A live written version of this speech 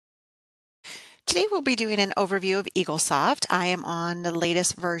Today we'll be doing an overview of Eaglesoft. I am on the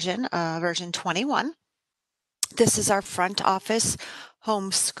latest version, version 21. This is our front office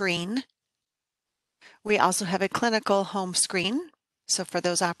home screen. We also have a clinical home screen. So for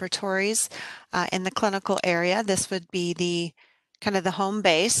those operatories in the clinical area, this would be the kind of the home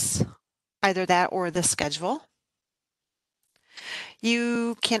base, either that or the schedule.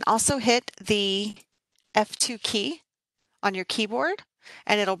 You can also hit the F2 key on your keyboard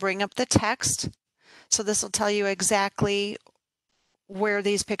and it'll bring up the text. So this will tell you exactly where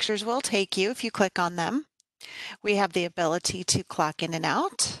these pictures will take you if you click on them. We have the ability to clock in and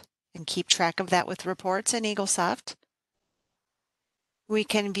out and keep track of that with reports in Eaglesoft. We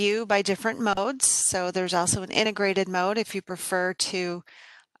can view by different modes. So there's also an integrated mode if you prefer to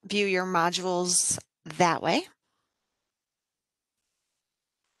view your modules that way.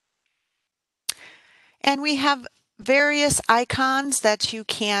 And we have various icons that you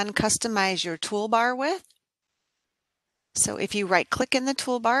can customize your toolbar with. So if you right-click in the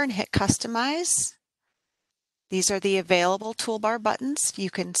toolbar and hit Customize, these are the available toolbar buttons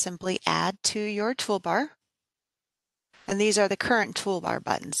you can simply add to your toolbar. And these are the current toolbar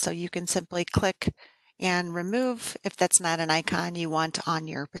buttons, so you can simply click and remove if that's not an icon you want on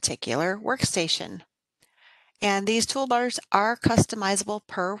your particular workstation. And these toolbars are customizable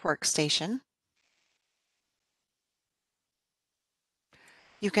per workstation.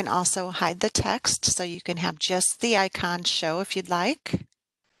 You can also hide the text, so you can have just the icons show if you'd like.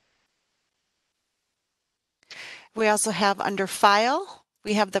 We also have under File,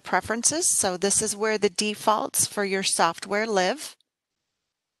 we have the preferences. So this is where the defaults for your software live.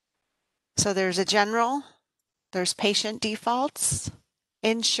 So there's a general, there's patient defaults,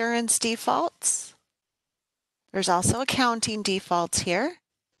 insurance defaults. There's also accounting defaults here.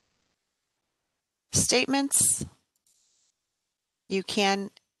 Statements. You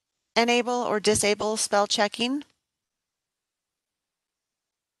can enable or disable spell checking.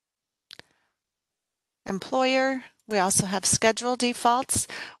 Employer. We also have schedule defaults.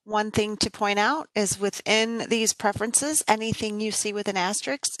 One thing to point out is within these preferences, anything you see with an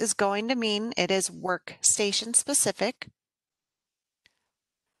asterisk is going to mean it is workstation specific.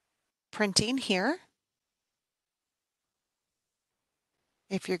 Printing here.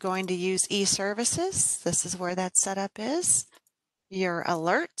 If you're going to use e-services, this is where that setup is. Your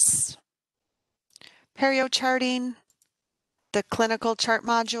alerts. Perio charting. The clinical chart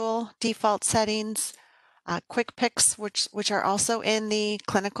module, default settings. Quick picks, which are also in the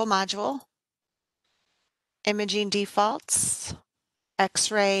clinical module, imaging defaults,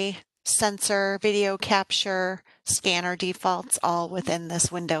 x-ray, sensor, video capture, scanner defaults, all within this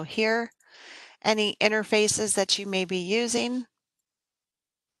window here. Any interfaces that you may be using,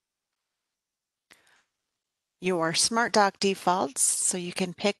 your Smart Dock defaults, so you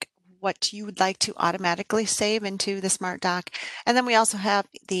can pick what you would like to automatically save into the Smart Dock. And then we also have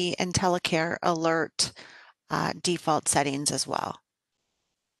the IntelliCare alert default settings as well.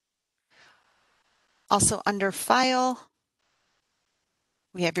 Also under File,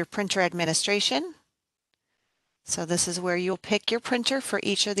 we have your printer administration. So this is where you'll pick your printer for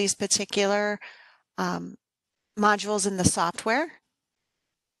each of these particular modules in the software.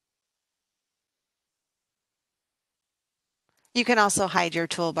 You can also hide your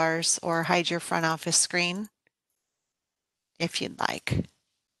toolbars or hide your front office screen if you'd like.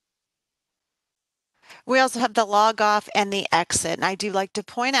 We also have the log off and the exit. And I do like to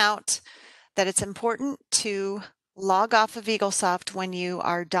point out that it's important to log off of Eaglesoft when you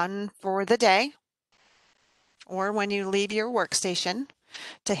are done for the day or when you leave your workstation,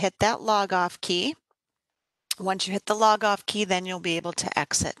 to hit that log off key. Once you hit the log off key, then you'll be able to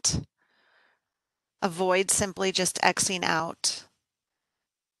exit. Avoid simply just Xing out.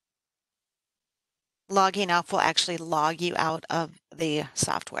 Logging off will actually log you out of the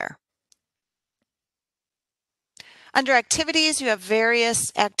software. Under activities, you have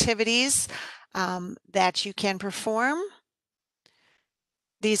various activities that you can perform.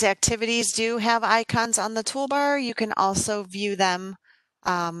 These activities do have icons on the toolbar. You can also view them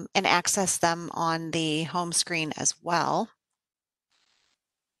and access them on the home screen as well.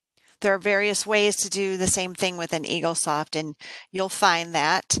 There are various ways to do the same thing within Eaglesoft, and you'll find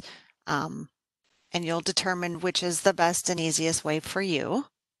that and you'll determine which is the best and easiest way for you.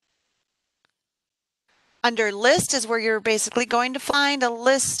 Under list is where you're basically going to find a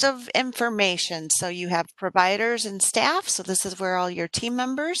list of information. So you have providers and staff. So this is where all your team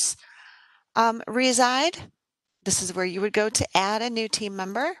members reside. This is where you would go to add a new team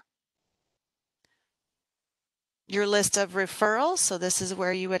member. Your list of referrals. So this is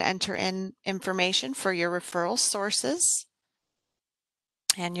where you would enter in information for your referral sources.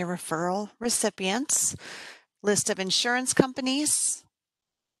 and your referral recipients, list of insurance companies,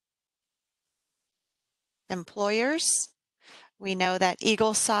 employers. We know that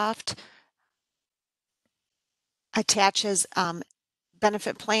Eaglesoft attaches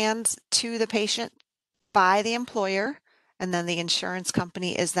benefit plans to the patient by the employer, and then the insurance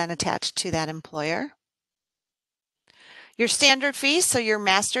company is then attached to that employer. Your standard fees, so your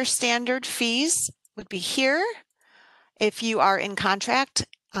master standard fees would be here. If you are in contract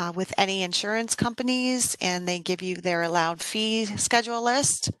with any insurance companies and they give you their allowed fee schedule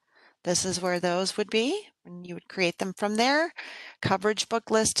list, this is where those would be, and you would create them from there. Coverage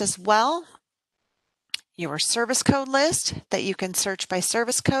book list as well. Your service code list that you can search by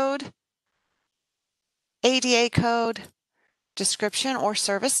service code, ADA code, description or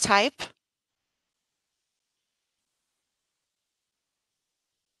service type.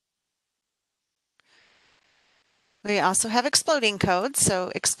 We also have exploding codes.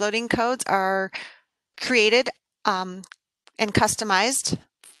 So exploding codes are created and customized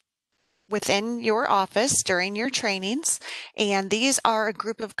within your office during your trainings. And these are a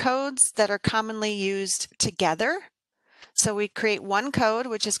group of codes that are commonly used together. So we create one code,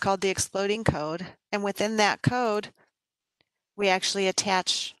 which is called the exploding code. And within that code, we actually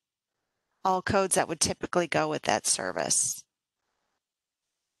attach all codes that would typically go with that service.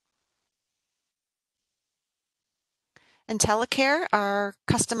 IntelliCare are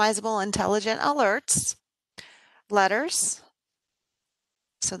customizable intelligent alerts, letters.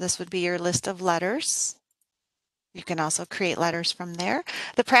 So this would be your list of letters. You can also create letters from there.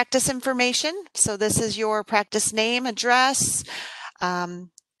 The practice information. So this is your practice name, address,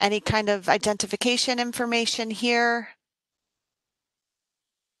 any kind of identification information here.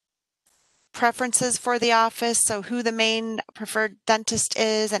 Preferences for the office. So who the main preferred dentist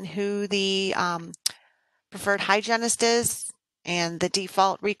is and who the preferred hygienist is, and the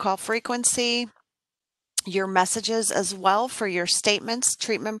default recall frequency. Your messages as well for your statements,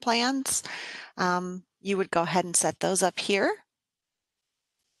 treatment plans. You would go ahead and set those up here.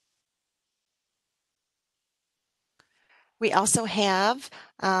 We also have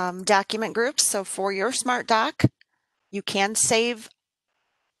document groups. So for your Smart Doc, you can save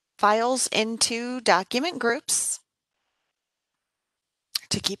files into document groups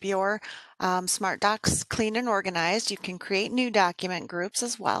to keep your Smart Docs clean and organized. You can create new document groups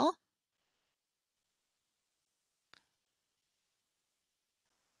as well.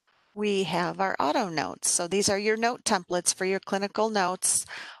 We have our auto notes. So these are your note templates for your clinical notes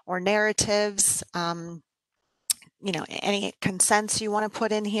or narratives, any consents you want to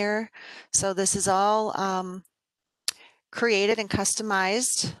put in here. So this is all created and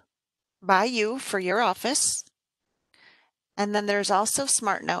customized by you for your office. And then there's also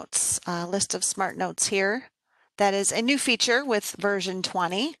Smart Notes, a list of Smart Notes here. That is a new feature with version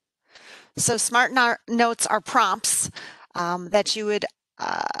 20. So Smart Notes are prompts that you would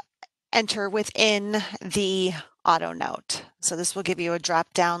enter within the auto note. So this will give you a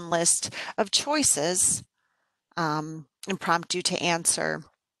drop-down list of choices and prompt you to answer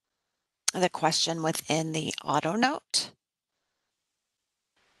the question within the auto note.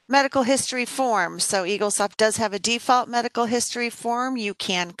 Medical history form. So Eaglesoft does have a default medical history form. You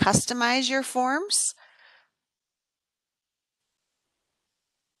can customize your forms.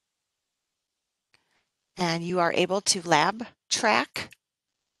 And you are able to lab track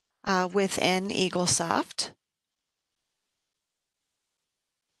within Eaglesoft.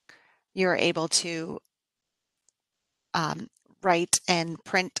 You're able to write and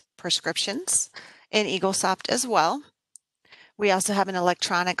print prescriptions in Eaglesoft as well. We also have an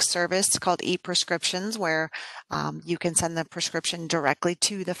electronic service called e-prescriptions where you can send the prescription directly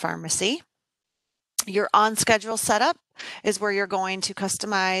to the pharmacy. Your on-schedule setup is where you're going to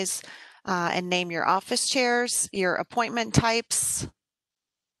customize and name your office chairs, your appointment types.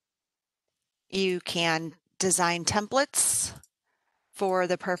 You can design templates for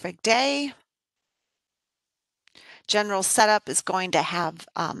the perfect day. General setup is going to have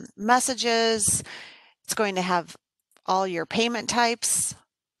messages. It's going to have all your payment types.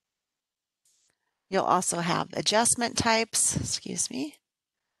 You'll also have adjustment types, excuse me.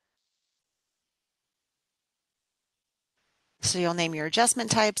 So you'll name your adjustment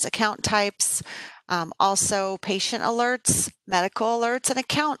types, account types, also patient alerts, medical alerts, and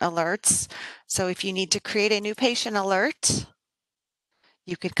account alerts. So if you need to create a new patient alert,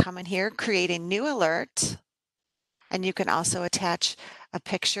 you could come in here, create a new alert, and you can also attach a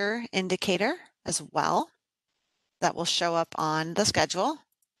picture indicator as well that will show up on the schedule.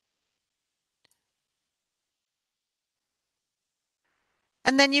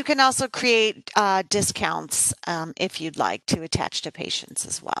 And then you can also create discounts if you'd like to attach to patients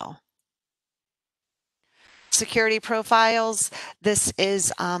as well. Security profiles, this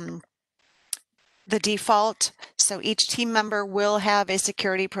is the default. So each team member will have a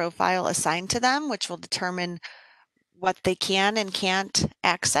security profile assigned to them, which will determine what they can and can't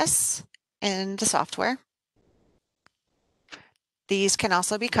access in the software. These can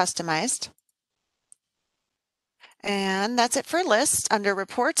also be customized. And that's it for lists. Under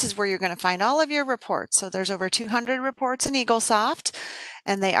reports is where you're going to find all of your reports. So there's over 200 reports in Eaglesoft,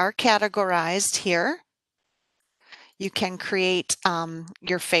 and they are categorized here. You can create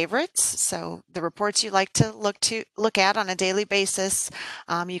your favorites. So the reports you like to look at on a daily basis,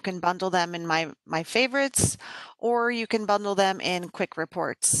 you can bundle them in my favorites, or you can bundle them in quick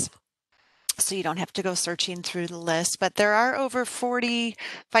reports. So you don't have to go searching through the list, but there are over 40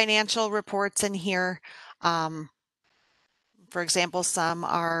 financial reports in here. For example, some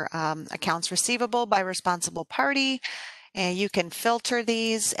are accounts receivable by responsible party, and you can filter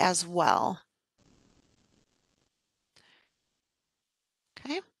these as well.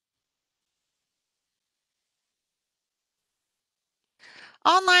 Okay.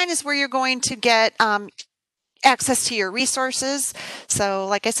 Online is where you're going to get access to your resources. So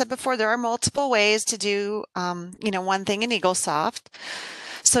like I said before, there are multiple ways to do, one thing in Eaglesoft.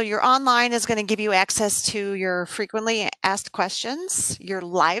 So your online is going to give you access to your frequently asked questions, your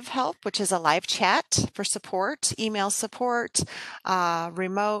live help, which is a live chat for support, email support,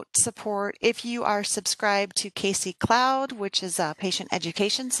 remote support. If you are subscribed to KC Cloud, which is a patient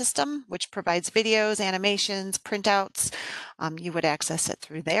education system, which provides videos, animations, printouts, you would access it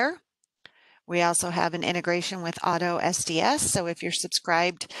through there. We also have an integration with Auto SDS. So if you're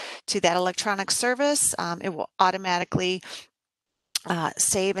subscribed to that electronic service, it will automatically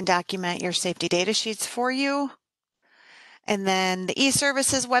save and document your safety data sheets for you. And then the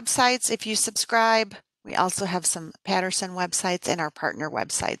e-services websites, if you subscribe, we also have some Patterson websites and our partner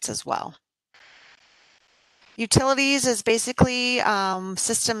websites as well. Utilities is basically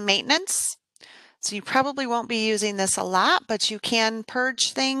system maintenance. So you probably won't be using this a lot, but you can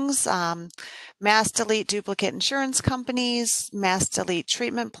purge things, mass delete duplicate insurance companies, mass delete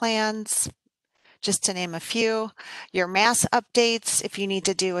treatment plans, just to name a few. Your mass updates, if you need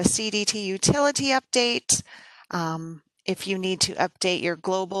to do a CDT utility update, if you need to update your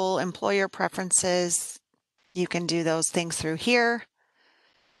global employer preferences, you can do those things through here.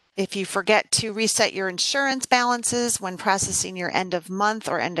 If you forget to reset your insurance balances when processing your end of month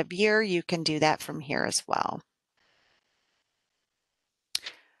or end of year, you can do that from here as well.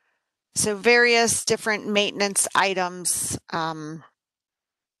 So various different maintenance items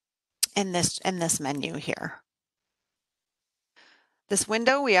in this menu here. This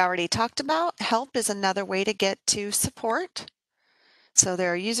window we already talked about. Help is another way to get to support. So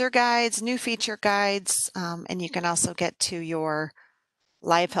there are user guides, new feature guides, and you can also get to your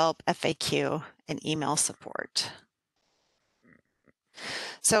live help, FAQ, and email support.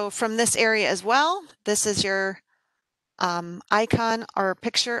 So from this area as well, this is your icon or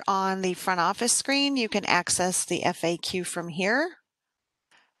picture on the front office screen. You can access the FAQ from here,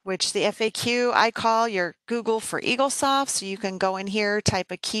 which the FAQ I call your Google for Eaglesoft. So you can go in here, type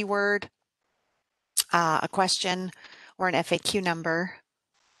a keyword, a question, or an FAQ number,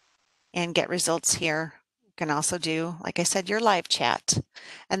 and get results here. You can also do, like I said, your live chat.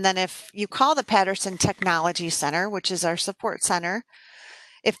 And then if you call the Patterson Technology Center, which is our support center,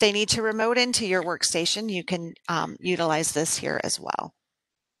 if they need to remote into your workstation, you can utilize this here as well.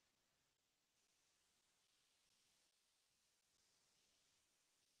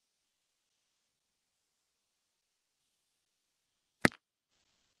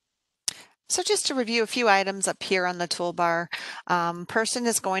 So just to review a few items up here on the toolbar, person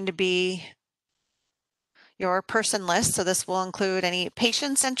is going to be your person list. So this will include any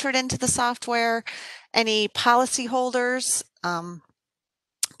patients entered into the software, any policyholders.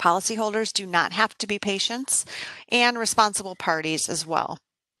 Policyholders do not have to be patients, and responsible parties as well.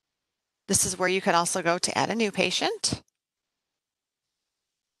 This is where you can also go to add a new patient.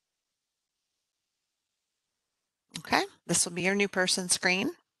 Okay, this will be your new person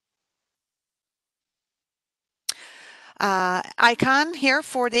screen. Icon here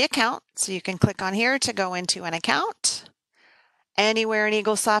for the account. So you can click on here to go into an account. Anywhere in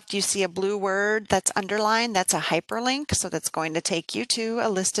Eaglesoft you see a blue word that's underlined, that's a hyperlink. So that's going to take you to a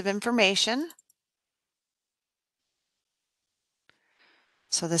list of information.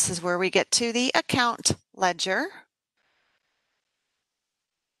 So this is where we get to the account ledger.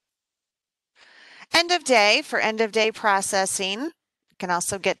 End of day for end of day processing. You can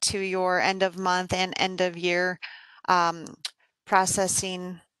also get to your end of month and end of year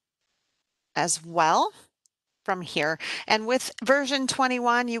processing as well from here. And with version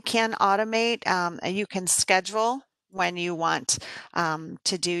 21, you can automate, you can schedule when you want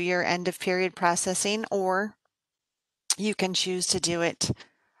to do your end of period processing, or you can choose to do it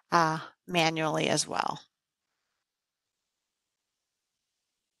manually as well.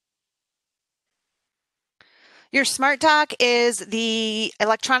 Your Smart Dock is the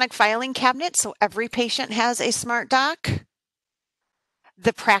electronic filing cabinet, so every patient has a Smart Dock.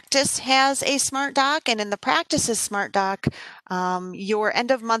 The practice has a Smart Dock, and in the practice's Smart Dock, your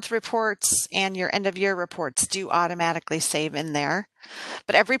end of month reports and your end of year reports do automatically save in there.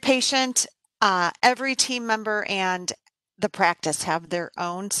 But every patient, every team member, and the practice have their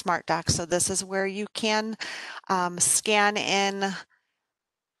own Smart Dock. So this is where you can scan in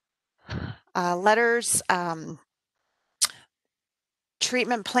letters.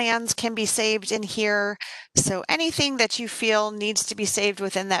 Treatment plans can be saved in here. So anything that you feel needs to be saved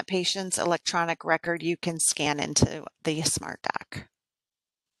within that patient's electronic record, you can scan into the Smart Dock.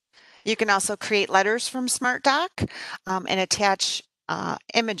 You can also create letters from Smart Dock and attach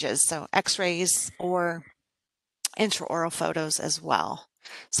images, so x-rays or intraoral photos as well.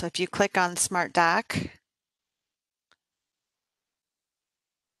 So if you click on Smart Dock,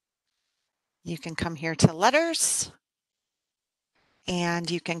 you can come here to letters and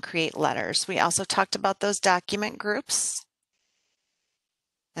you can create letters. We also talked about those document groups,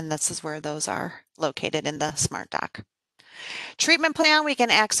 and this is where those are located in the Smart Dock. Treatment plan, we can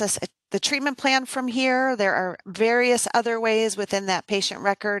access the treatment plan from here. There are various other ways within that patient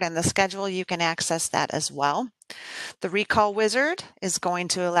record and the schedule you can access that as well. The recall wizard is going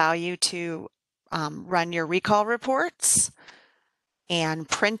to allow you to run your recall reports and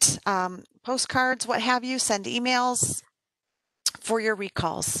print postcards, what have you, send emails for your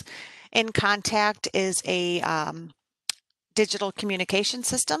recalls. In Contact is a digital communication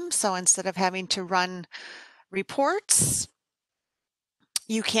system. So instead of having to run reports,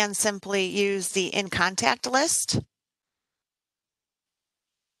 you can simply use the In Contact list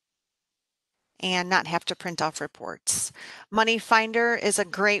and not have to print off reports. Money Finder is a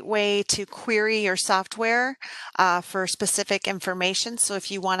great way to query your software for specific information. So if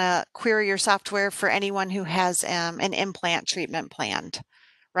you want to query your software for anyone who has an implant treatment planned,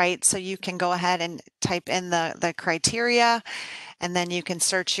 right? So you can go ahead and type in the criteria, and then you can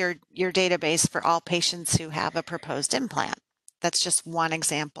search your database for all patients who have a proposed implant. That's just one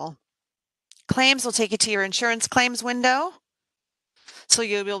example. Claims will take you to your insurance claims window. So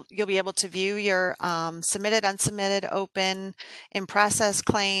you'll be able to view your submitted, unsubmitted, open, in process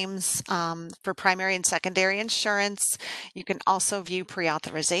claims for primary and secondary insurance. You can also view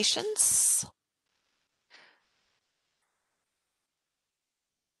pre-authorizations.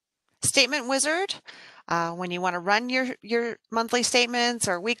 Statement wizard, when you want to run your monthly statements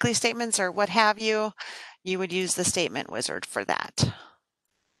or weekly statements or what have you, you would use the statement wizard for that.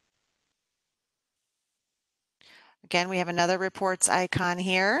 Again, we have another reports icon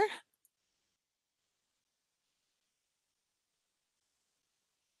here.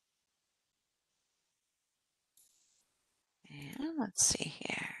 And let's see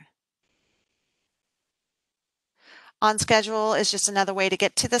here. On schedule is just another way to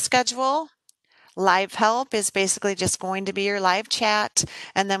get to the schedule. Live help is basically just going to be your live chat.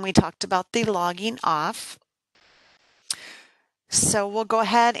 And then we talked about the logging off. So we'll go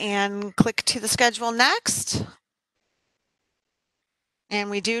ahead and click to the schedule next. And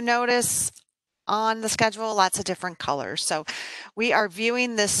we do notice on the schedule lots of different colors. So we are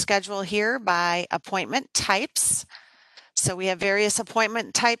viewing this schedule here by appointment types. So we have various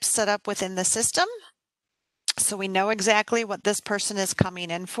appointment types set up within the system. So we know exactly what this person is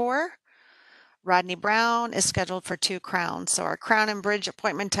coming in for. Rodney Brown is scheduled for 2 crowns. So our crown and bridge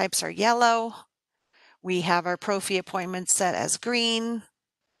appointment types are yellow. We have our prophy appointments set as green.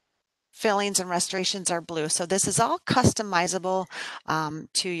 Fillings and restorations are blue. So this is all customizable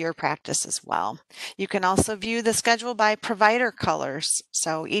to your practice as well. You can also view the schedule by provider colors.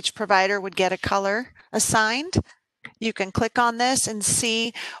 So each provider would get a color assigned. You can click on this and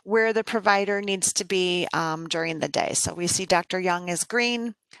see where the provider needs to be during the day. So we see Dr. Young is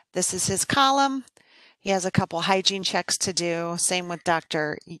green. This is his column. He has a couple hygiene checks to do. Same with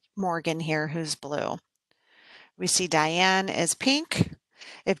Dr. Morgan here, who's blue. We see Diane is pink.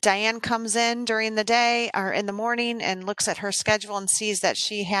 If Diane comes in during the day or in the morning and looks at her schedule and sees that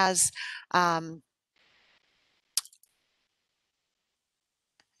she has a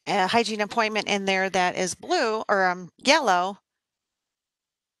hygiene appointment in there that is blue or yellow,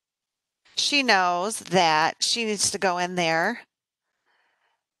 she knows that she needs to go in there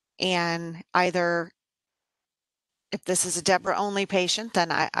and either If this is a Deborah only patient,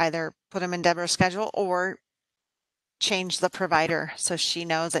 then I either put them in Deborah's schedule or change the provider so she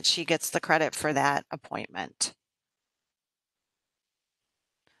knows that she gets the credit for that appointment.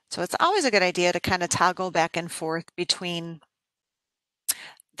 So it's always a good idea to kind of toggle back and forth between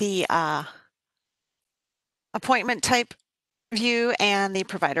the appointment type view and the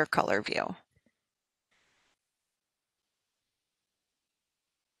provider color view.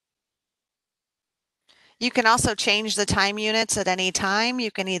 You can also change the time units at any time.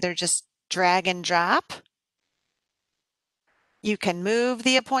 You can either just drag and drop. You can move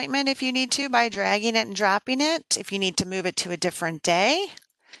the appointment if you need to by dragging it and dropping it. If you need to move it to a different day,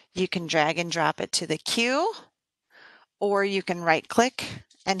 you can drag and drop it to the queue, or you can right click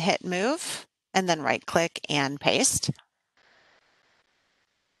and hit move and then right click and paste.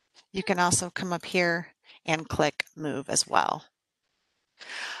 You can also come up here and click move as well.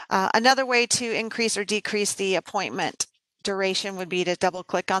 Another way to increase or decrease the appointment duration would be to double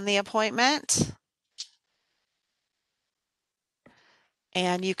click on the appointment.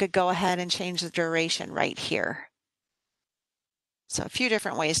 And you could go ahead and change the duration right here. So a few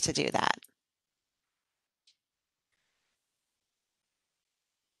different ways to do that.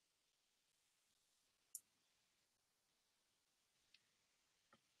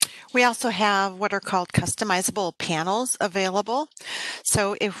 We also have what are called customizable panels available.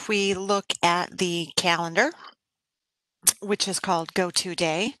 So if we look at the calendar, which is called Go To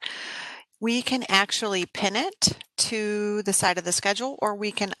Day, we can actually pin it to the side of the schedule or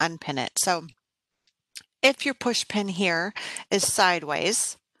we can unpin it. So if your push pin here is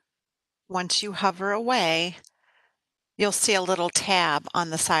sideways, once you hover away, you'll see a little tab on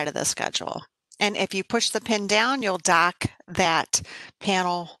the side of the schedule. And if you push the pin down, you'll dock that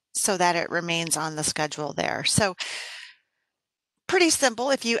panel so that it remains on the schedule there. So pretty simple.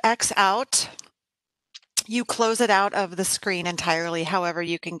 If you X out, you close it out of the screen entirely. However,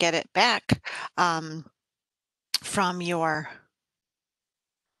 you can get it back from your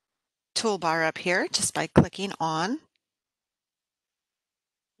toolbar up here just by clicking on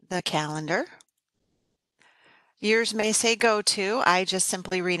the calendar. Yours may say go to. I just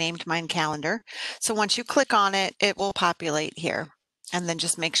simply renamed mine calendar. So once you click on it, it will populate here. And then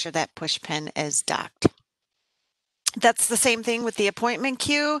just make sure that push pin is docked. That's the same thing with the appointment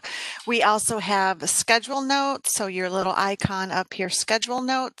queue. We also have schedule notes. So your little icon up here, schedule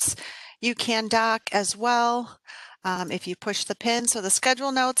notes, you can dock as well if you push the pin. So the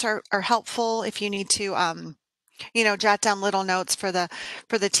schedule notes are helpful if you need to jot down little notes for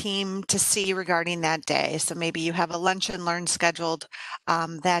the team to see regarding that day. So maybe you have a lunch and learn scheduled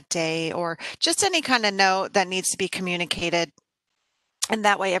that day, or just any kind of note that needs to be communicated. And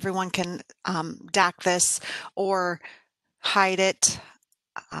that way everyone can dock this or hide it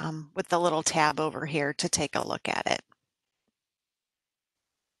with the little tab over here to take a look at it.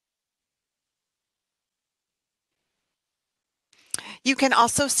 You can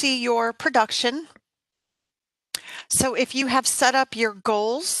also see your production. So if you have set up your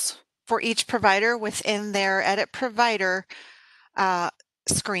goals for each provider within their Edit Provider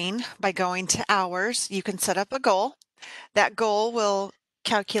screen by going to Hours, you can set up a goal. That goal will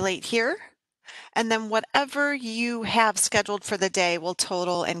calculate here, and then whatever you have scheduled for the day will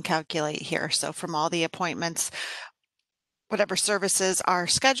total and calculate here. So from all the appointments, whatever services are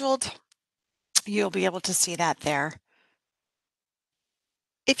scheduled, you'll be able to see that there.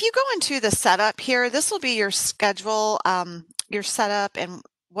 If you go into the setup here, this will be your schedule, your setup, and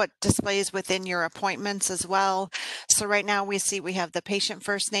what displays within your appointments as well. So right now we see we have the patient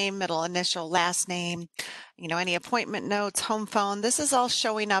first name, middle initial, last name, any appointment notes, home phone. This is all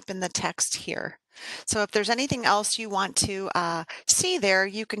showing up in the text here. So if there's anything else you want to see there,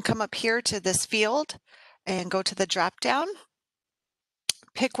 you can come up here to this field and go to the drop down,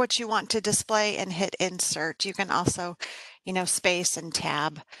 pick what you want to display and hit insert. You can also space and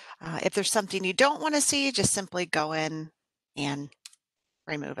tab. If there's something you don't want to see, just simply go in and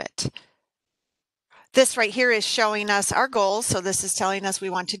remove it. This right here is showing us our goals. So this is telling us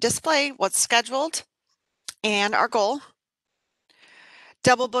we want to display what's scheduled and our goal.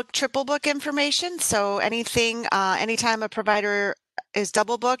 Double book, triple book information. So anything, anytime a provider is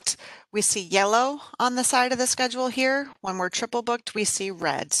double booked, we see yellow on the side of the schedule here. When we're triple booked, we see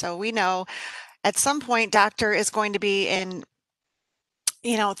red. So we know at some point doctor is going to be in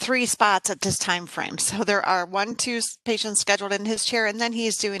 3 spots at this time frame. So there are 2 patients scheduled in his chair, and then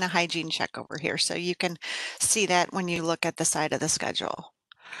he's doing a hygiene check over here. So you can see that when you look at the side of the schedule.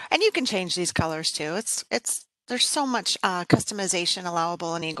 And you can change these colors too. There's so much customization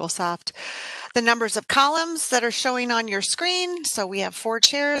allowable in Eaglesoft. The numbers of columns that are showing on your screen. So we have 4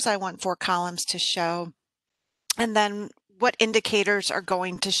 chairs. I want 4 columns to show. And then what indicators are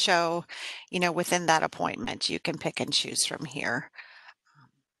going to show, within that appointment. You can pick and choose from here.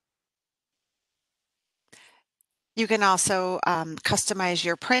 You can also customize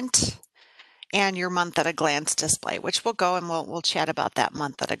your print and your month at a glance display, which we'll go and we'll chat about that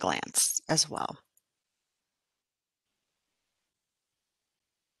month at a glance as well.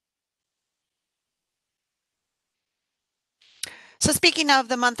 So speaking of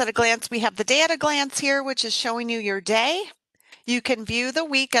the month at a glance, we have the day at a glance here, which is showing you your day. You can view the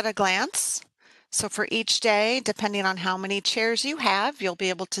week at a glance. So for each day, depending on how many chairs you have, you'll be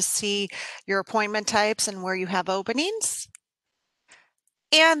able to see your appointment types and where you have openings.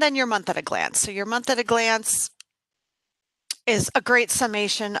 And then your month at a glance. So your month at a glance is a great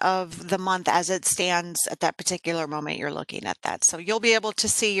summation of the month as it stands at that particular moment you're looking at that. So you'll be able to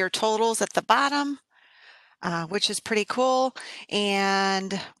see your totals at the bottom, which is pretty cool.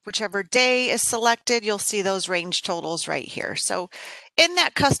 And whichever day is selected, you'll see those range totals right here. So in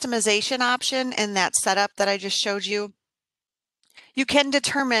that customization option, in that setup that I just showed you, you can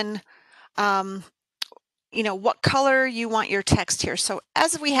determine what color you want your text here. So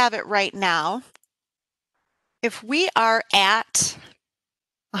as we have it right now, if we are at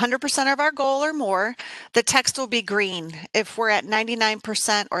 100% of our goal or more, the text will be green. If we're at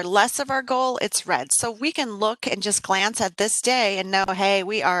 99% or less of our goal, it's red. So we can look and just glance at this day and know, hey,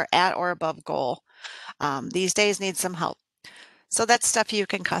 we are at or above goal. These days need some help. So that's stuff you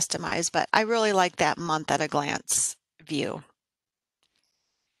can customize, but I really like that month at a glance view.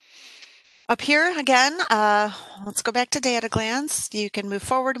 Up here again, let's go back to day at a glance. You can move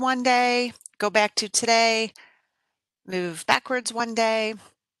forward one day, go back to today, move backwards one day,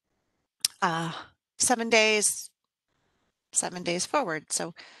 7 days, 7 days forward.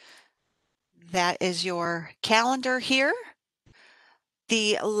 So that is your calendar here.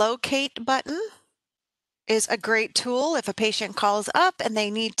 The locate button is a great tool if a patient calls up and they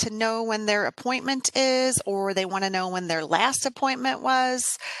need to know when their appointment is, or they want to know when their last appointment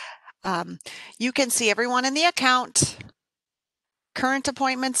was. You can see everyone in the account, current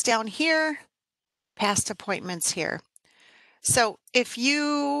appointments down here, past appointments here. So if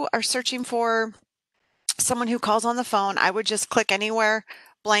you are searching for someone who calls on the phone, I would just click anywhere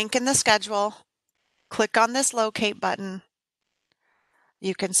blank in the schedule, click on this locate button.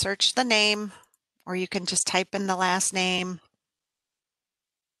 You can search the name, or you can just type in the last name,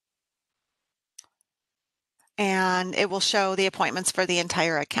 and it will show the appointments for the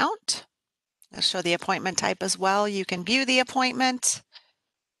entire account. It'll show the appointment type as well. You can view the appointment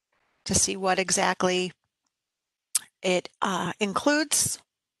to see what exactly it includes.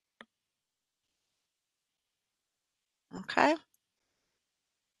 Okay.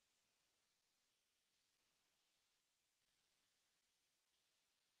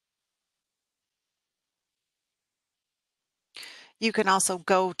 You can also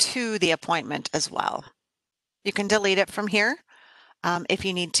go to the appointment as well. You can delete it from here if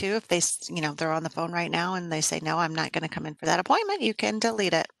you need to. If they're on the phone right now and they say, no, I'm not going to come in for that appointment, you can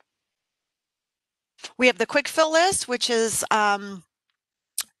delete it. We have the quick fill list, which is an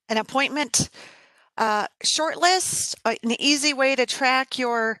appointment short list, an easy way to track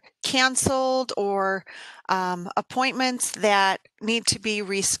your canceled or appointments that need to be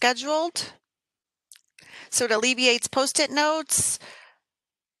rescheduled. So it alleviates post-it notes,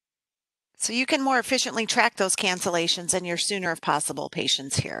 so you can more efficiently track those cancellations and your sooner if possible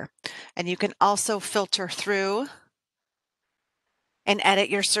patients here. And you can also filter through and edit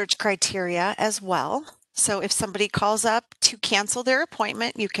your search criteria as well. So if somebody calls up to cancel their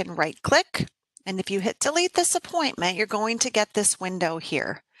appointment, you can right click. And if you hit delete this appointment, you're going to get this window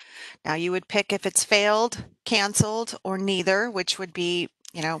here. Now you would pick if it's failed, canceled, or neither, which would be,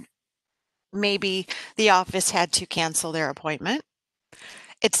 maybe the office had to cancel their appointment.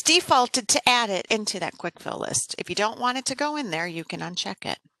 It's defaulted to add it into that quick fill list. If you don't want it to go in there, you can uncheck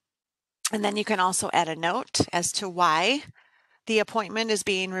it. And then you can also add a note as to why the appointment is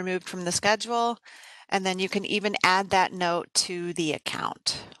being removed from the schedule. And then you can even add that note to the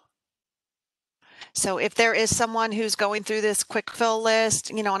account. So if there is someone who's going through this quick fill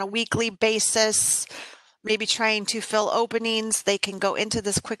list, on a weekly basis, maybe trying to fill openings, they can go into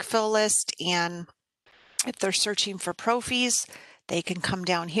this quick fill list, and if they're searching for prophies, they can come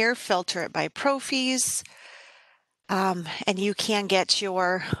down here, filter it by prophies, and you can get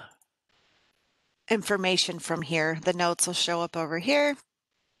your information from here. The notes will show up over here.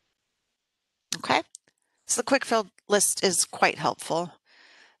 Okay, so the quick fill list is quite helpful.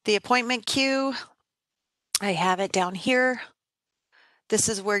 The appointment queue, I have it down here. This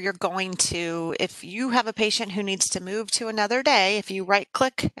is where you're going to, if you have a patient who needs to move to another day, if you right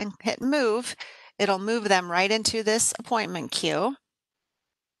click and hit move, it'll move them right into this appointment queue.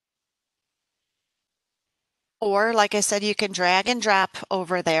 Or like I said, you can drag and drop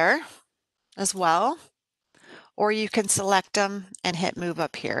over there as well, or you can select them and hit move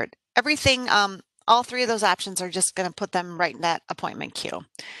up here. Everything, all three of those options are just going to put them right in that appointment queue.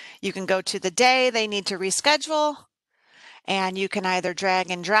 You can go to the day they need to reschedule, and you can either drag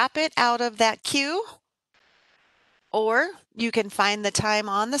and drop it out of that queue, or you can find the time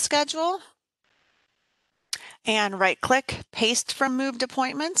on the schedule and right click, paste from moved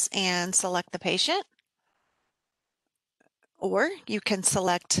appointments and select the patient. Or you can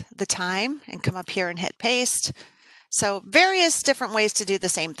select the time and come up here and hit paste. So various different ways to do the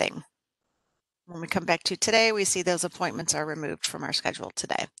same thing. When we come back to today, we see those appointments are removed from our schedule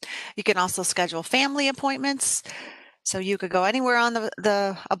today. You can also schedule family appointments. So you could go anywhere on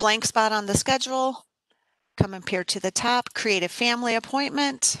a blank spot on the schedule, come up here to the top, create a family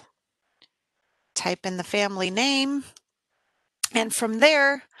appointment, type in the family name, and from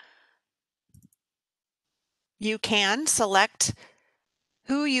there, you can select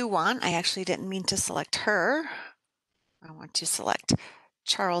who you want. I actually didn't mean to select her. I want to select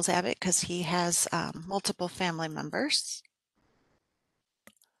Charles Abbott because he has multiple family members.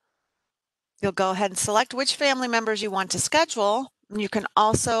 You'll go ahead and select which family members you want to schedule. You can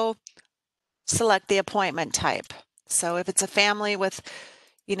also select the appointment type. So if it's a family with,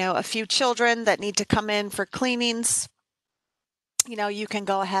 a few children that need to come in for cleanings, you can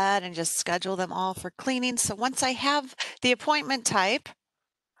go ahead and just schedule them all for cleaning. So once I have the appointment type,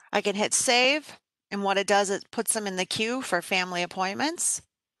 I can hit save. And what it does, it puts them in the queue for family appointments.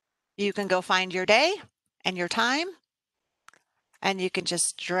 You can go find your day and your time, and you can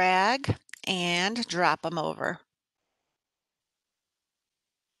just drag and drop them over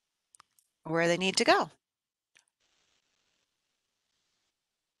where they need to go.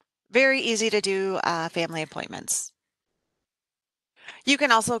 Very easy to do family appointments. You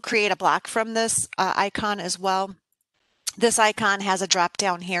can also create a block from this icon as well. This icon has a drop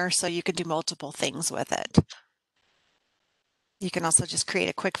down here, so you can do multiple things with it. You can also just create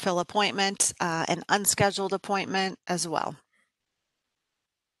a quick fill appointment, an unscheduled appointment as well.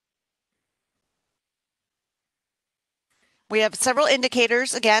 We have several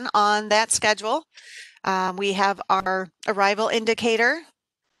indicators again on that schedule. We have our arrival indicator.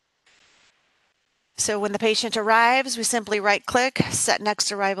 So when the patient arrives, we simply right click, set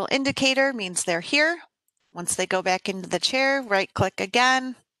next arrival indicator, means they're here. Once they go back into the chair, right click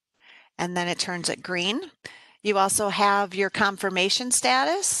again, and then it turns it green. You also have your confirmation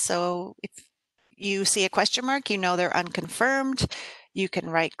status. So if you see a question mark, they're unconfirmed. You can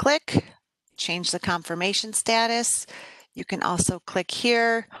right click, change the confirmation status. You can also click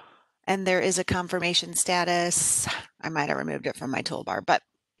here, and there is a confirmation status. I might have removed it from my toolbar, but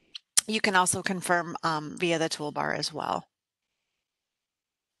you can also confirm via the toolbar as well.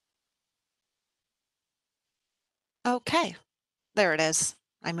 Okay, there it is.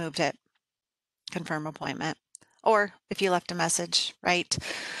 I moved it. Confirm appointment. Or if you left a message, right?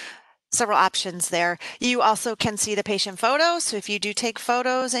 Several options there. You also can see the patient photos. So if you do take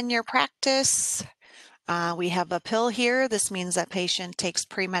photos in your practice, we have a pill here. This means that patient takes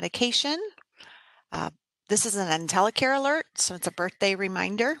pre-medication. This is an IntelliCare alert, so it's a birthday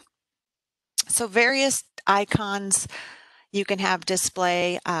reminder. So various icons you can have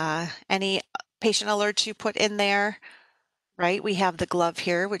display any patient alerts you put in there, right? We have the glove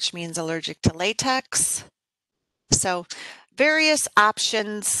here, which means allergic to latex. So various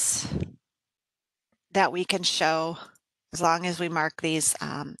options that we can show as long as we mark these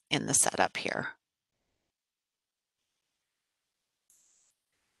in the setup here.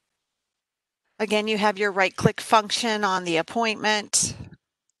 Again, you have your right-click function on the appointment.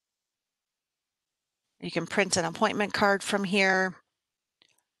 You can print an appointment card from here.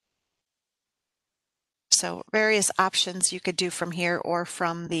 So various options you could do from here or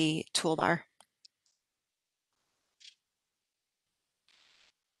from the toolbar.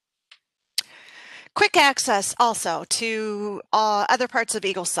 Quick access also to other parts of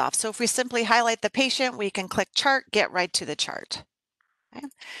Eaglesoft. So if we simply highlight the patient, we can click chart, get right to the chart. Okay.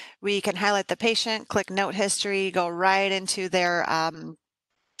 We can highlight the patient, click note history, go right into their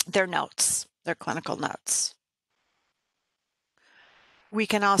notes, their clinical notes. We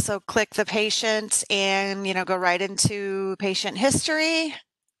can also click the patient and, go right into patient history,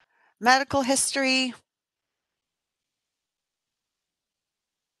 medical history.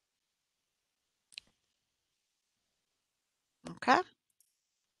 Okay.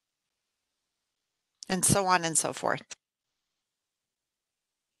 And so on and so forth.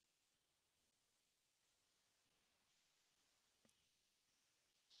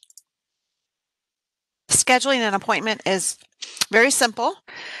 Scheduling an appointment is very simple.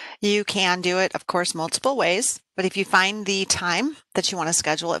 You can do it, of course, multiple ways, but if you find the time that you want to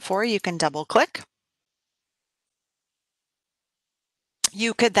schedule it for, you can double click.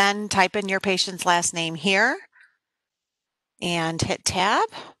 You could then type in your patient's last name here and hit tab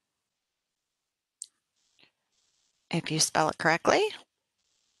if you spell it correctly.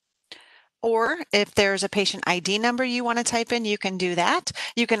 Or if there's a patient ID number you want to type in, you can do that.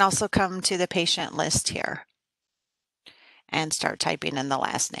 You can also come to the patient list here and start typing in the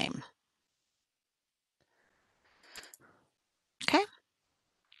last name. Okay.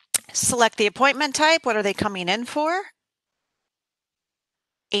 Select the appointment type. What are they coming in for?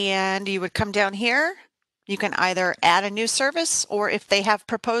 And you would come down here. You can either add a new service, or if they have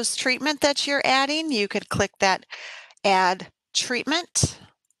proposed treatment that you're adding, you could click that add treatment.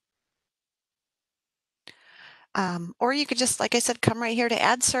 Or you could just, like I said, come right here to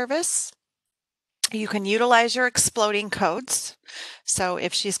add service. You can utilize your exploding codes. So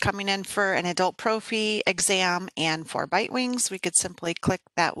if she's coming in for an adult prophy exam and for bite wings, we could simply click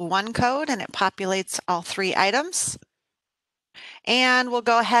that one code and it populates all 3 items. And we'll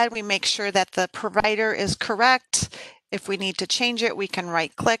go ahead, we make sure that the provider is correct. If we need to change it, we can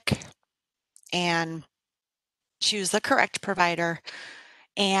right click and choose the correct provider.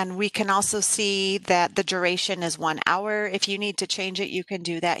 And we can also see that the duration is 1 hour. If you need to change it, you can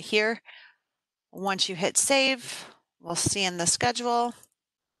do that here. Once you hit save, we'll see in the schedule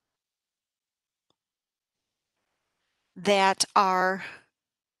that our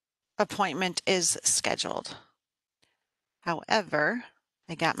appointment is scheduled. However,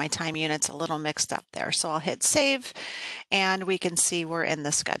 I got my time units a little mixed up there. So I'll hit save and we can see we're in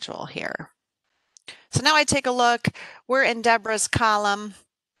the schedule here. So now I take a look, we're in Deborah's column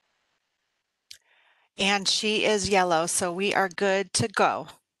and she is yellow, so we are good to go.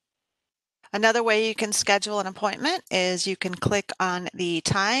 Another way you can schedule an appointment is you can click on the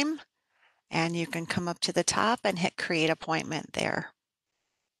time and you can come up to the top and hit create appointment there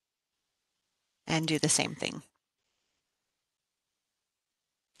and do the same thing.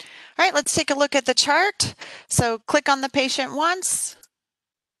 All right, let's take a look at the chart. So click on the patient once,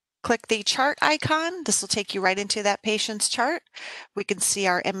 click the chart icon. This will take you right into that patient's chart. We can see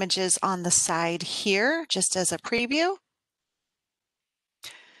our images on the side here, just as a preview.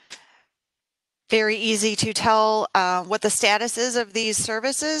 Very easy to tell what the status is of these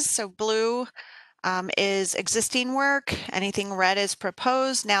services. So blue is existing work. Anything red is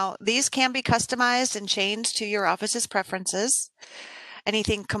proposed. Now, these can be customized and changed to your office's preferences.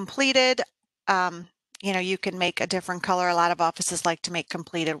 Anything completed, you can make a different color. A lot of offices like to make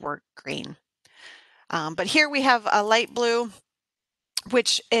completed work green. But here we have a light blue,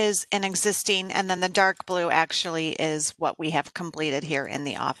 which is an existing, and then the dark blue actually is what we have completed here in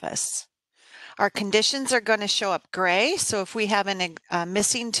the office. Our conditions are going to show up gray. So if we have a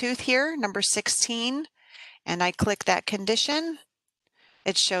missing tooth here, number 16, and I click that condition,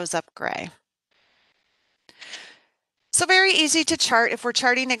 it shows up gray. So very easy to chart. If we're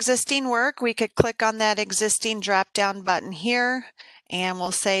charting existing work, we could click on that existing drop-down button here, and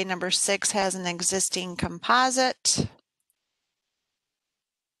we'll say number 6 has an existing composite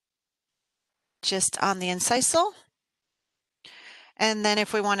just on the incisal. And then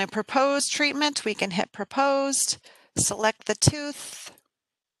if we want to propose treatment, we can hit proposed, select the tooth,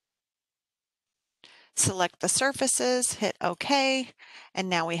 select the surfaces, hit OK, and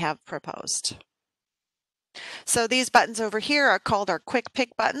now we have proposed. So these buttons over here are called our quick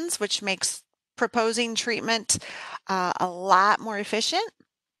pick buttons, which makes proposing treatment a lot more efficient.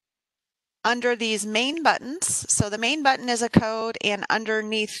 Under these main buttons, so the main button is a code, and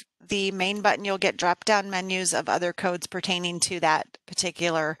underneath the main button you'll get drop-down menus of other codes pertaining to that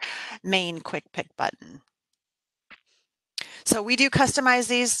particular main quick pick button. So we do customize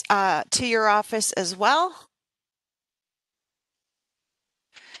these to your office as well.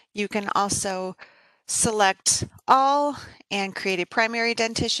 You can also select all and create a primary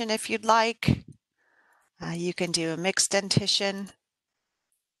dentition if you'd like. You can do a mixed dentition.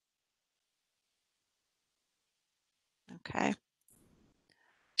 Okay.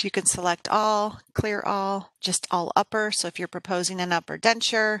 You can select all, clear all, just all upper. So if you're proposing an upper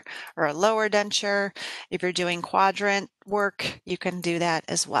denture or a lower denture, if you're doing quadrant work, you can do that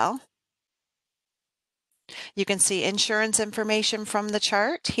as well. You can see insurance information from the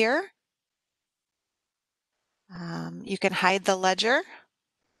chart here. You can hide the ledger.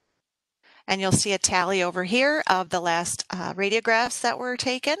 And you'll see a tally over here of the last radiographs that were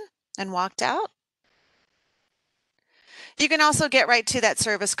taken and walked out. You can also get right to that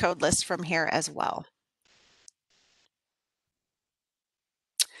service code list from here as well.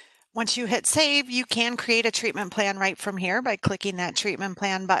 Once you hit save, you can create a treatment plan right from here by clicking that treatment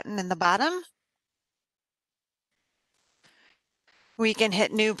plan button in the bottom. We can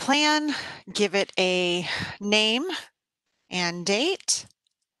hit new plan, give it a name and date.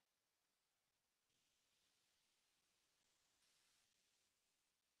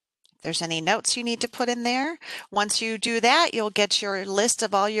 If there's any notes you need to put in there. Once you do that, you'll get your list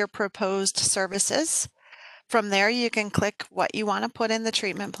of all your proposed services. From there, you can click what you want to put in the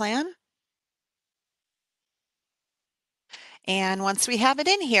treatment plan. And once we have it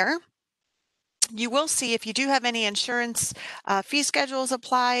in here, you will see if you do have any insurance fee schedules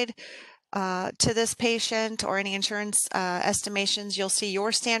applied to this patient or any insurance estimations, you'll see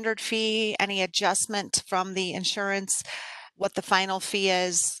your standard fee, any adjustment from the insurance, what the final fee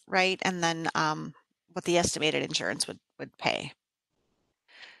is, right? And then what the estimated insurance would pay.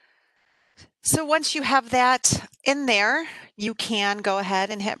 So once you have that in there, you can go ahead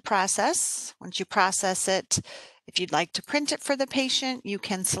and hit process. Once you process it, if you'd like to print it for the patient, you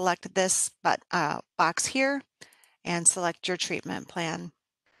can select this box here and select your treatment plan.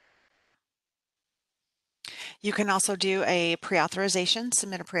 You can also do a pre-authorization,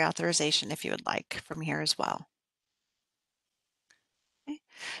 submit a pre-authorization if you would like from here as well. Okay.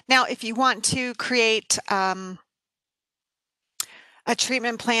 Now, if you want to create a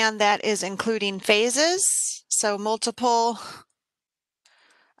treatment plan that is including phases, so multiple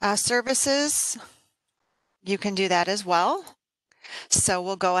services, you can do that as well. So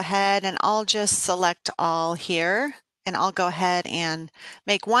we'll go ahead and I'll just select all here and I'll go ahead and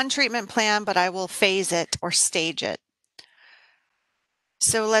make one treatment plan, but I will phase it or stage it.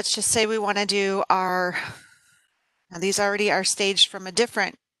 So let's just say we want to do now these already are staged from a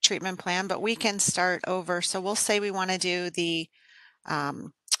different treatment plan, but we can start over. So we'll say we want to do the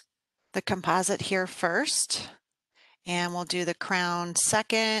composite here first, and we'll do the crown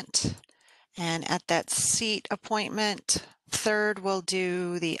second, and at that seat appointment third, we'll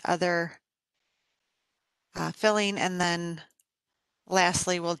do the other filling, and then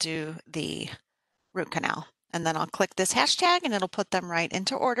lastly, we'll do the root canal. And then I'll click this hashtag and it'll put them right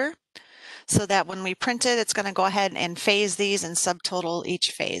into order so that when we print it, it's going to go ahead and phase these and subtotal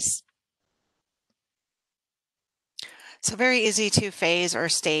each phase. So very easy to phase or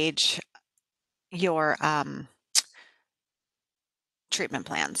stage your treatment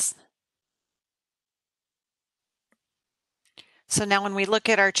plans. So now when we look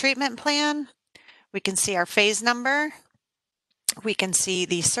at our treatment plan, we can see our phase number, we can see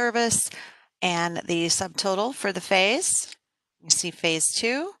the service and the subtotal for the phase. You see phase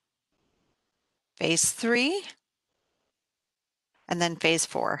 2, phase 3, and then phase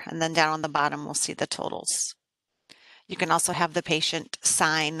 4. And then down on the bottom, we'll see the totals. You can also have the patient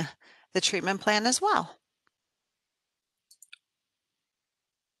sign the treatment plan as well.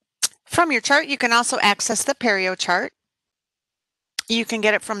 From your chart, you can also access the perio chart. You can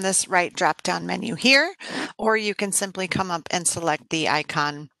get it from this right drop-down menu here, or you can simply come up and select the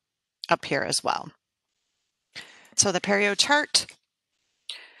icon up here as well. So the perio chart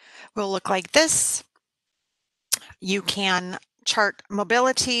will look like this. You can chart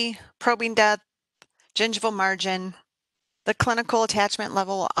mobility, probing depth, gingival margin. The clinical attachment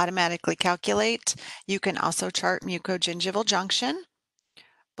level will automatically calculate. You can also chart mucogingival junction,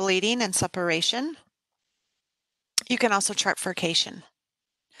 bleeding and suppuration. You can also chart furcation.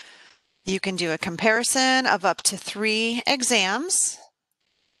 You can do a comparison of up to 3 exams.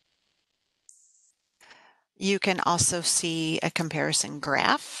 You can also see a comparison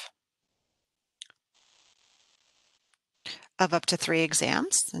graph of up to 3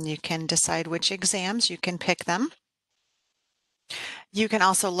 exams, and you can decide which exams, you can pick them. You can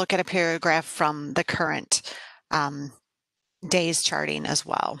also look at a paragraph from the current day's charting as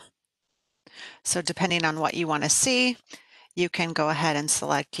well. So depending on what you want to see, you can go ahead and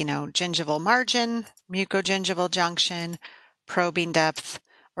select, gingival margin, mucogingival junction, probing depth,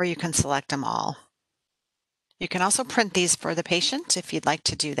 or you can select them all. You can also print these for the patient if you'd like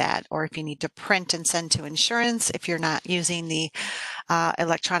to do that, or if you need to print and send to insurance, if you're not using the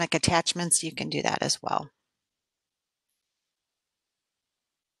electronic attachments, you can do that as well.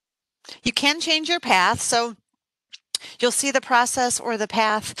 You can change your path. So you'll see the process or the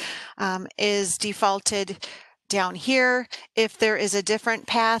path is defaulted down here. If there is a different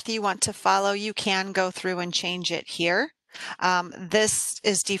path you want to follow, you can go through and change it here. This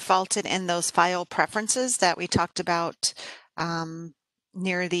is defaulted in those file preferences that we talked about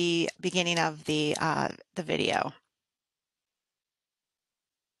near the beginning of the video.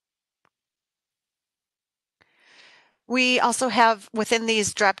 We also have within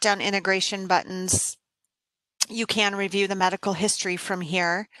these drop-down integration buttons, You can review the medical history from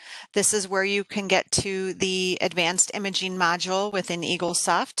here. This is where you can get to the advanced imaging module within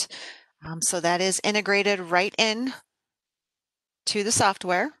Eaglesoft. So that is integrated right in to the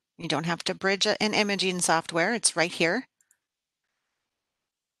software. You don't have to bridge an imaging software. It's right here.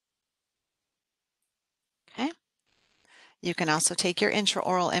 Okay. You can also take your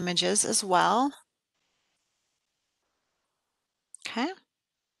intraoral images as well. Okay.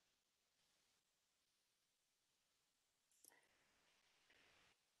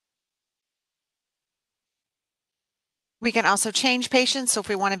 We can also change patients. So if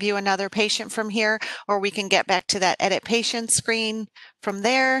we want to view another patient from here, or we can get back to that edit patient screen from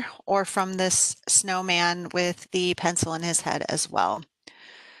there, or from this snowman with the pencil in his head as well.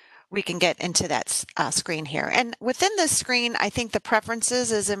 We can get into that screen here. And within this screen, I think the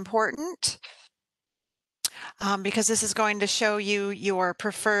preferences is important. Because this is going to show you your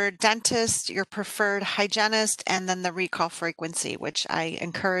preferred dentist, your preferred hygienist, and then the recall frequency, which I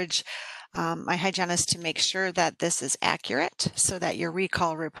encourage my hygienist to make sure that this is accurate so that your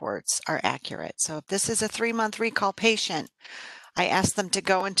recall reports are accurate. So if this is a 3-month recall patient, I ask them to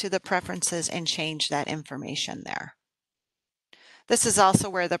go into the preferences and change that information there. This is also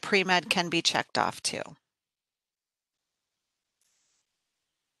where the pre-med can be checked off too.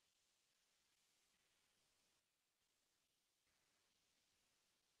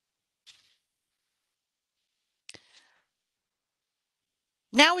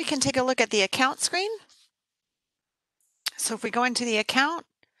 Now we can take a look at the account screen. So if we go into the account,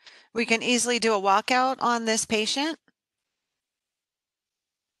 we can easily do a walkout on this patient.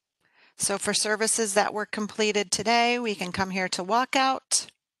 So for services that were completed today, we can come here to walkout.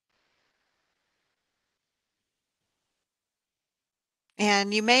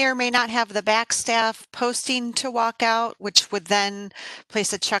 And you may or may not have the back staff posting to walk out, which would then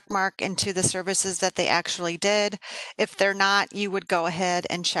place a check mark into the services that they actually did. If they're not, you would go ahead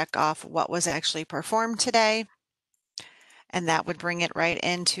and check off what was actually performed today. And that would bring it right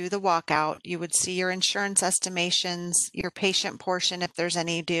into the walkout. You would see your insurance estimations, your patient portion if there's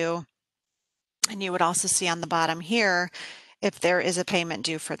any due. And you would also see on the bottom here if there is a payment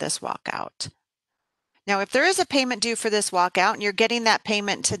due for this walkout. Now, if there is a payment due for this walkout and you're getting that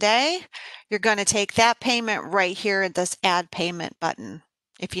payment today, you're going to take that payment right here at this Add Payment button.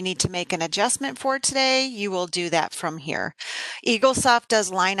 If you need to make an adjustment for today, you will do that from here. Eaglesoft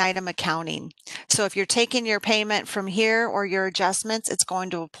does line item accounting. So if you're taking your payment from here or your adjustments, it's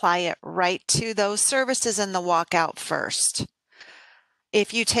going to apply it right to those services in the walkout first.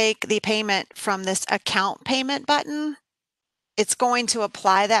 If you take the payment from this account payment button, it's going to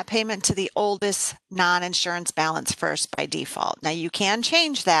apply that payment to the oldest non-insurance balance first by default. Now you can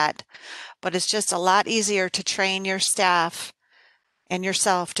change that, but it's just a lot easier to train your staff and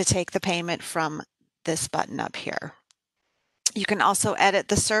yourself to take the payment from this button up here. You can also edit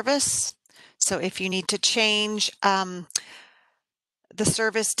the service. So if you need to change the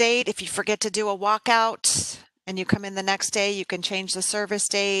service date, if you forget to do a walkout and you come in the next day, you can change the service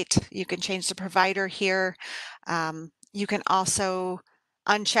date. You can change the provider here. You can also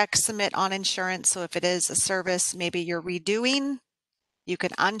uncheck submit on insurance. So if it is a service, maybe you're redoing, you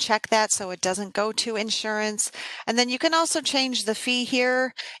can uncheck that so it doesn't go to insurance. And then you can also change the fee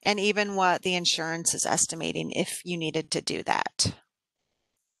here and even what the insurance is estimating if you needed to do that.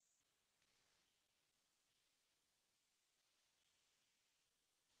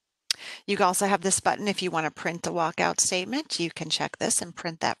 You also have this button if you want to print the walkout statement. You can check this and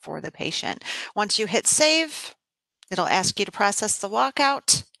print that for the patient. Once you hit save, it'll ask you to process the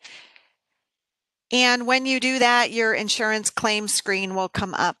walkout. And when you do that, your insurance claim screen will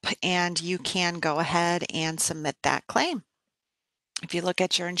come up and you can go ahead and submit that claim. If you look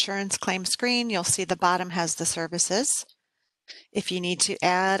at your insurance claim screen, you'll see the bottom has the services. If you need to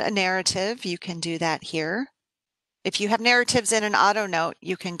add a narrative, you can do that here. If you have narratives in an auto note,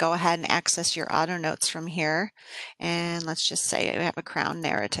 you can go ahead and access your auto notes from here. And let's just say we have a crown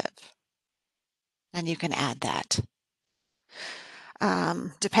narrative. And you can add that.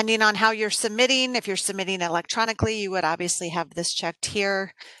 Depending on how you're submitting, if you're submitting electronically, you would obviously have this checked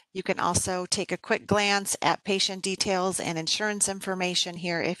here. You can also take a quick glance at patient details and insurance information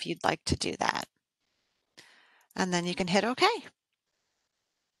here if you'd like to do that. And then you can hit OK.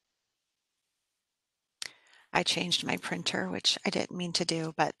 I changed my printer, which I didn't mean to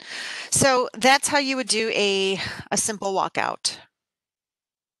do, but so that's how you would do a simple walkout.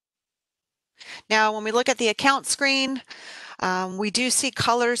 Now, when we look at the account screen, we do see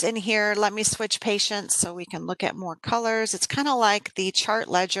colors in here. Let me switch patients so we can look at more colors. It's kind of like the chart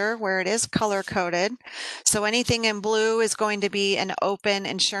ledger where it is color coded. So anything in blue is going to be an open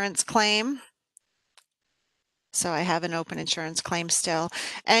insurance claim. So I have an open insurance claim still.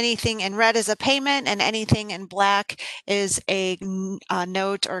 Anything in red is a payment, and anything in black is a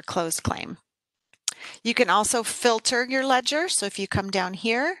note or closed claim. You can also filter your ledger. So if you come down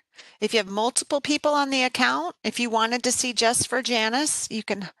here, if you have multiple people on the account, if you wanted to see just for Janice, you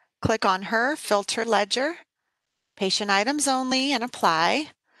can click on her, filter ledger, patient items only, and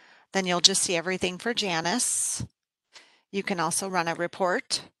apply. Then you'll just see everything for Janice. You can also run a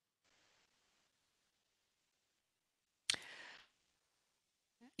report.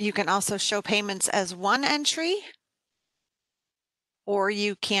 You can also show payments as one entry, or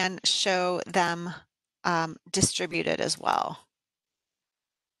you can show them distributed as well.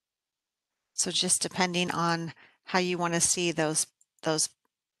 So just depending on how you want to see those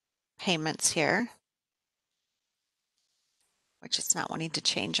payments here, which it's not wanting to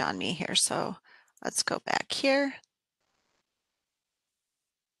change on me here. So let's go back here.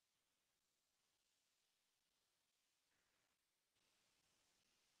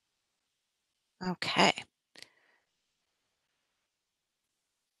 Okay.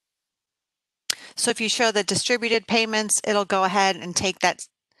 So if you show the distributed payments, it'll go ahead and take that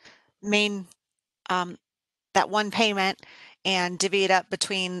main, that one payment and divvy it up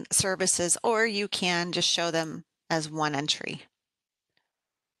between services, or you can just show them as one entry,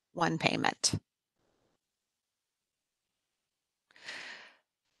 one payment.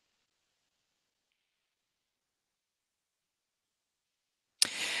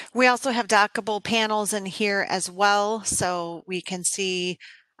 We also have dockable panels in here as well. So we can see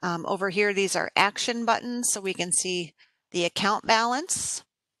over here, these are action buttons. So we can see the account balance,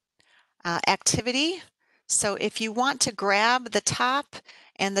 activity. So if you want to grab the top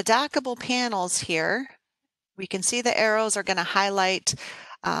and the dockable panels here, we can see the arrows are going to highlight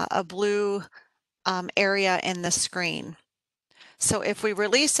a blue area in the screen. So if we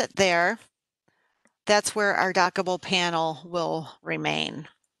release it there, that's where our dockable panel will remain.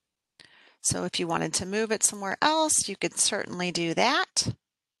 So if you wanted to move it somewhere else, you could certainly do that.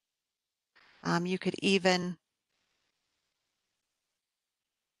 You could even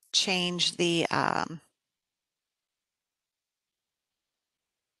change the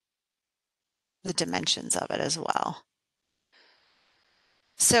dimensions of it as well.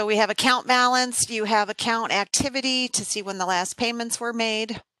 So we have account balance, you have account activity to see when the last payments were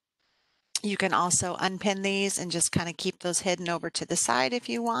made. You can also unpin these and just kind of keep those hidden over to the side if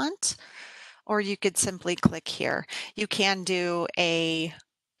you want, or you could simply click here. You can do a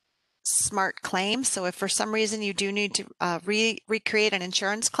smart claim. So if for some reason you do need to recreate an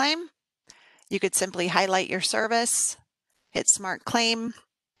insurance claim, you could simply highlight your service, hit smart claim,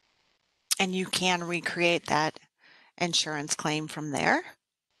 and you can recreate that insurance claim from there.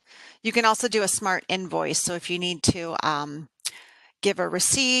 You can also do a smart invoice. So if you need to give a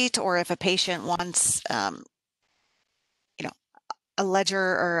receipt, or if a patient wants, a ledger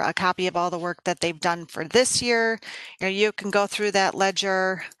or a copy of all the work that they've done for this year, you can go through that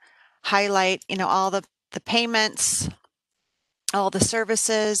ledger, highlight, all the payments, all the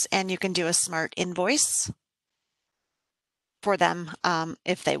services, and you can do a smart invoice for them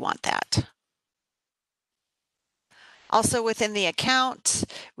if they want that. Also within the account,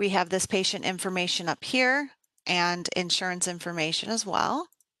 we have this patient information up here and insurance information as well.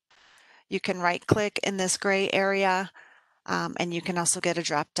 You can right click in this gray area and you can also get a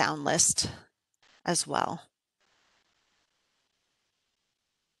drop down list as well.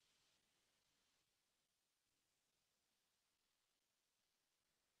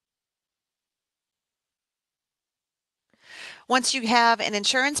 Once you have an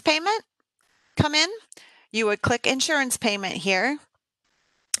insurance payment come in, you would click insurance payment here,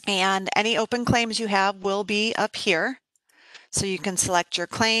 and any open claims you have will be up here. So you can select your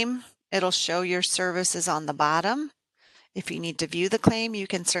claim. It'll show your services on the bottom. If you need to view the claim, you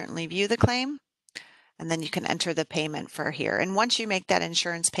can certainly view the claim, and then you can enter the payment for here. And once you make that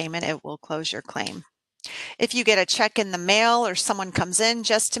insurance payment, it will close your claim. If you get a check in the mail or someone comes in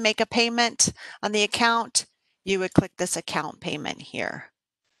just to make a payment on the account, you would click this account payment here.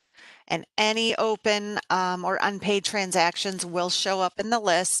 And any open or unpaid transactions will show up in the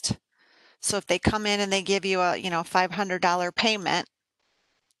list. So if they come in and they give you a $500 payment,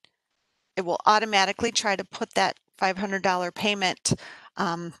 it will automatically try to put that $500 payment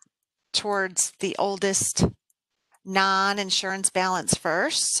towards the oldest non-insurance balance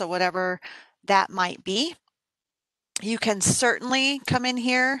first. So whatever that might be, you can certainly come in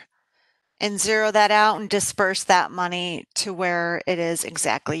here and zero that out and disperse that money to where it is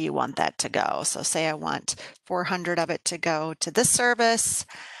exactly you want that to go. So say I want 400 of it to go to this service,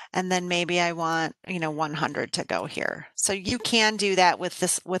 And then maybe I want, 100 to go here. So you can do that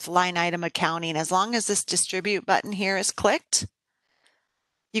with line item accounting. As long as this distribute button here is clicked,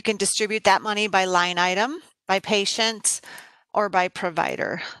 you can distribute that money by line item, by patient, or by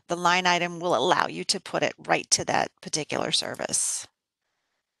provider. The line item will allow you to put it right to that particular service,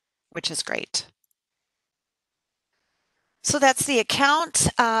 which is great. So that's the account.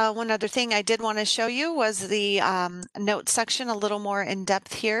 One other thing I did want to show you was the note section a little more in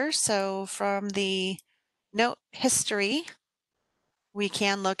depth here. So from the note history, we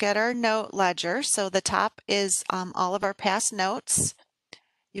can look at our note ledger. So the top is all of our past notes.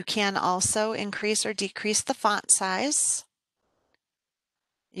 You can also increase or decrease the font size.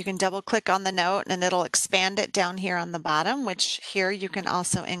 You can double click on the note and it'll expand it down here on the bottom, which here you can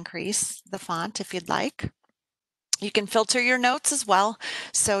also increase the font if you'd like. You can filter your notes as well.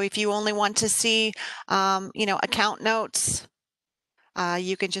 So if you only want to see, account notes,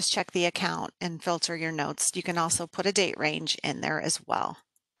 you can just check the account and filter your notes. You can also put a date range in there as well.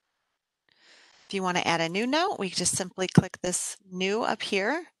 If you want to add a new note, we just simply click this new up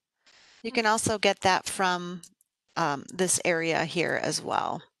here. You can also get that from this area here as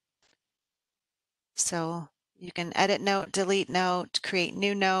well. So you can edit note, delete note, create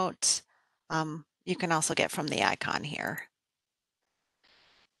new note. You can also get from the icon here.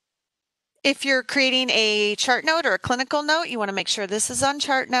 If you're creating a chart note or a clinical note, you want to make sure this is on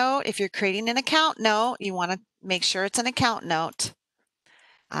chart note. If you're creating an account note, you want to make sure it's an account note.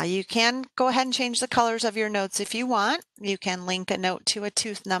 You can go ahead and change the colors of your notes if you want. You can link a note to a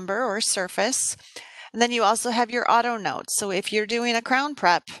tooth number or surface. And then you also have your auto notes. So if you're doing a crown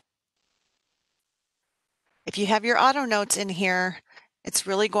prep, if you have your auto notes in here, it's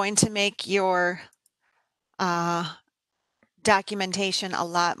really going to make your documentation a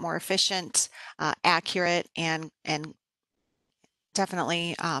lot more efficient, accurate, and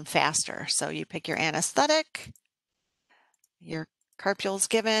definitely faster. So you pick your anesthetic, your carpules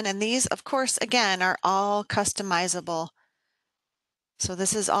given, and these, of course, again, are all customizable. So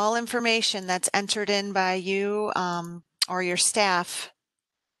this is all information that's entered in by you or your staff.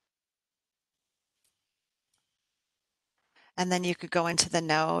 And then you could go into the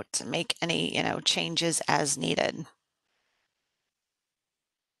note and make any, changes as needed.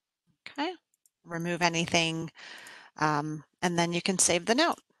 Okay, remove anything, and then you can save the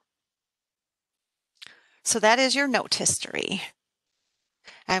note. So that is your note history.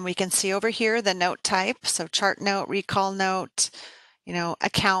 And we can see over here the note type. So chart note, recall note,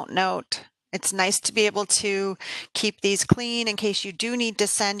 account note. It's nice to be able to keep these clean in case you do need to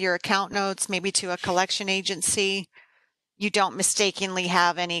send your account notes maybe to a collection agency. You don't mistakenly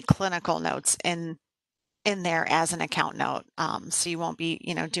have any clinical notes in there as an account note. So you won't be,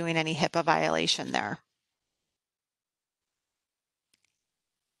 doing any HIPAA violation there.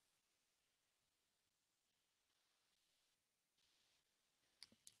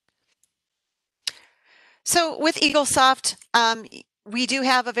 So with Eaglesoft, we do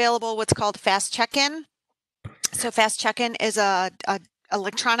have available what's called Fast Check-in. So Fast Check-in is a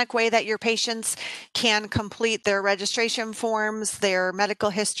electronic way that your patients can complete their registration forms, their medical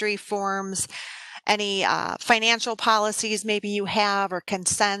history forms, any financial policies maybe you have, or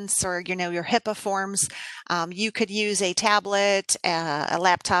consents, or your HIPAA forms. You could use a tablet, a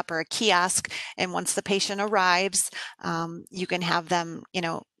laptop, or a kiosk, and once the patient arrives, you can have them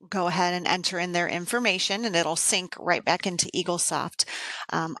go ahead and enter in their information, and it'll sync right back into Eaglesoft.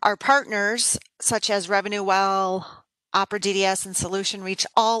 Our partners such as Revenue Well, Opera DDS, and Solution Reach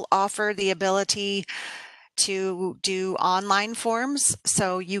all offer the ability to do online forms.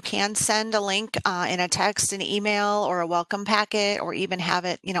 So you can send a link in a text, an email, or a welcome packet, or even have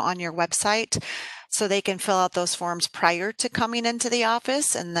it, on your website. So they can fill out those forms prior to coming into the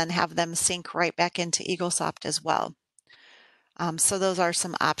office and then have them sync right back into Eaglesoft as well. So those are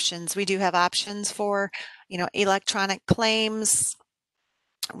some options. We do have options for, electronic claims,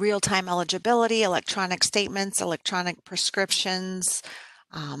 real-time eligibility, electronic statements, electronic prescriptions,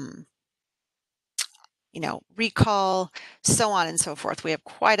 recall, so on and so forth. We have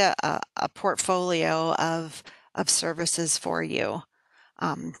quite a portfolio of services for you.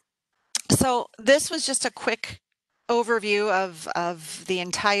 So this was just a quick overview of the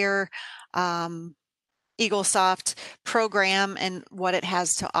entire Eaglesoft program and what it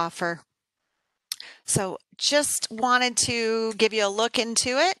has to offer. So just wanted to give you a look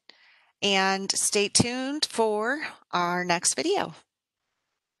into it, and stay tuned for our next video.